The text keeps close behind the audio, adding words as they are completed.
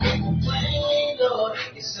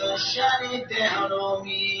shine it down on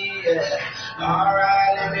me. Yeah.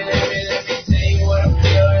 Alright, let me tell you what I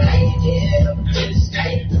feel like. Yeah, just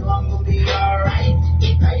like I'm gonna be alright.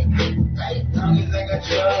 Right, long as I got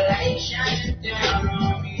your light shining down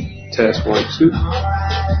on me. Test 1, 2.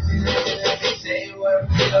 Alright, let me tell you what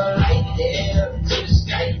I feel like. Yeah, just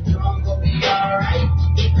like I'm gonna be alright.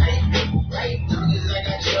 Right, long as I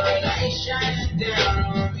got your light shining down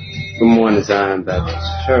on me. Good morning, Zion Baptist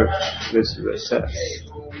Church. This is a test.